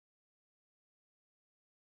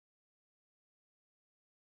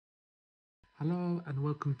Hello and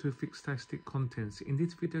welcome to FIXtastic contents. In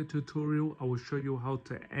this video tutorial, I will show you how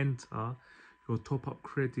to enter your top-up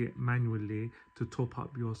credit manually to top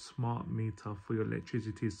up your smart meter for your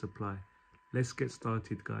electricity supply. Let's get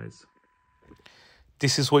started, guys.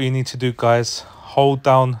 This is what you need to do, guys. Hold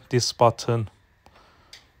down this button.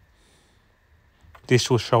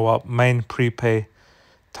 This will show up, main prepay.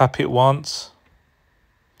 Tap it once.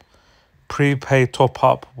 Prepay top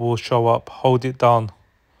up will show up. Hold it down.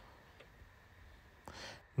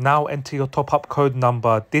 Now enter your top-up code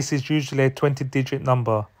number. This is usually a 20-digit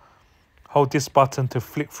number. Hold this button to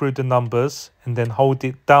flick through the numbers and then hold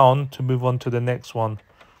it down to move on to the next one.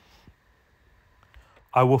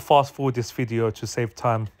 I will fast forward this video to save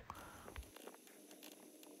time.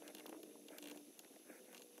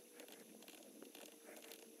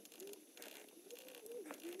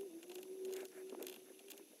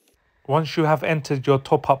 Once you have entered your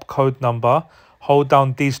top-up code number, hold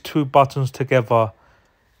down these two buttons together.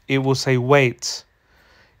 It will say wait.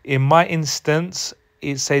 In my instance,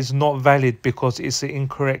 it says not valid because it's the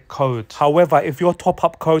incorrect code. However, if your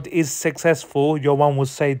top-up code is successful, your one will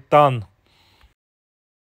say done.